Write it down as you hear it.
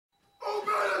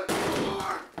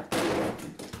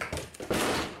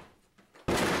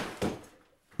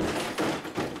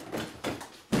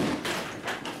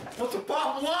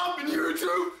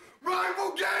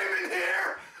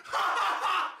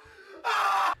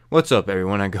What's up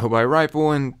everyone, I go by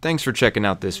Rifle and thanks for checking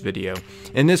out this video.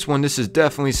 In this one, this is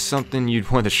definitely something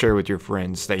you'd want to share with your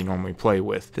friends that you normally play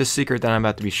with. This secret that I'm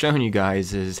about to be showing you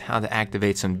guys is how to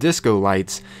activate some disco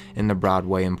lights in the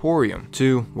Broadway Emporium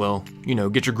to, well, you know,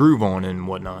 get your groove on and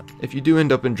whatnot. If you do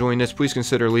end up enjoying this, please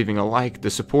consider leaving a like. The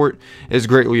support is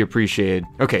greatly appreciated.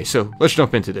 Okay, so let's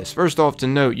jump into this. First off, to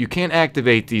note, you can't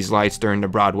activate these lights during the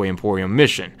Broadway Emporium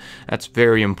mission. That's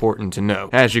very important to know.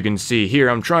 As you can see here,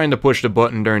 I'm trying to push the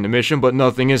button during the mission, but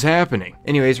nothing is happening.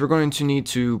 Anyways, we're going to need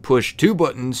to push two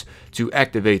buttons to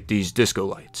activate these disco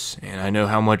lights. And I know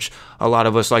how much a lot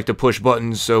of us like to push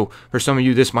buttons, so for some of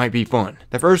you this might be fun.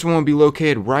 The first one will be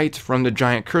located right from the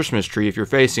giant Christmas tree if you're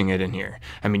facing it in here.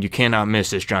 I mean, you cannot miss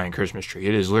this giant Christmas tree.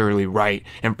 It is literally right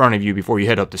in front of you before you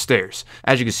head up the stairs.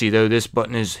 As you can see though, this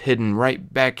button is hidden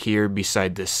right back here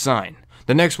beside this sign.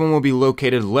 The next one will be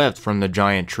located left from the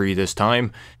giant tree this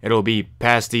time. It'll be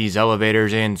past these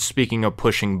elevators, and speaking of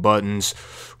pushing buttons,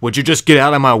 would you just get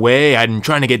out of my way? I'm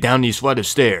trying to get down these flight of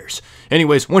stairs.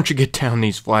 Anyways, once you get down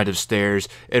these flight of stairs,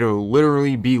 it'll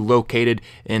literally be located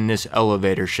in this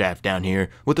elevator shaft down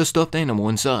here with a stuffed animal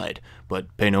inside.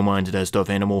 But pay no mind to that stuffed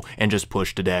animal and just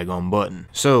push the daggone button.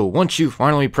 So once you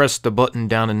finally press the button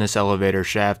down in this elevator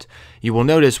shaft, you will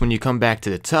notice when you come back to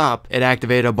the top, it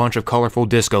activated a bunch of colorful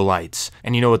disco lights.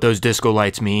 And you know what those disco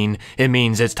lights mean? It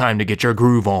means it's time to get your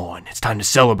groove on. It's time to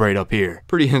celebrate up here.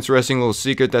 Pretty interesting little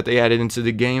secret that they added into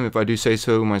the game, if I do say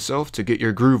so myself, to get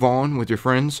your groove on with your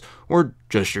friends, or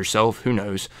just yourself, who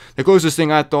knows. The closest thing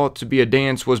I thought to be a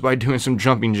dance was by doing some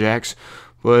jumping jacks.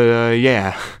 But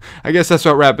yeah, I guess that's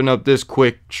about wrapping up this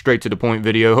quick, straight to the point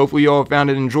video. Hopefully you all found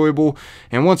it enjoyable.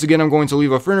 And once again, I'm going to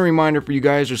leave a friendly reminder for you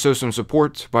guys to show some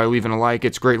support by leaving a like.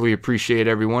 It's greatly appreciated,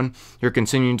 everyone. Your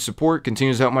continued support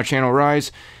continues to help my channel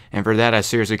rise. And for that, I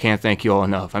seriously can't thank you all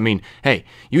enough. I mean, hey,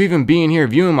 you even being here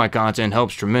viewing my content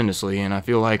helps tremendously. And I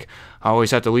feel like I always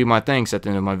have to leave my thanks at the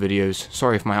end of my videos.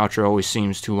 Sorry if my outro always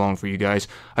seems too long for you guys.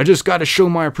 I just got to show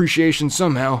my appreciation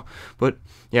somehow. But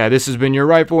yeah, this has been your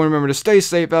Rifle. Remember to stay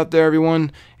safe out there,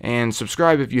 everyone. And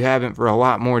subscribe if you haven't for a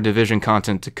lot more Division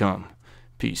content to come.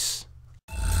 Peace.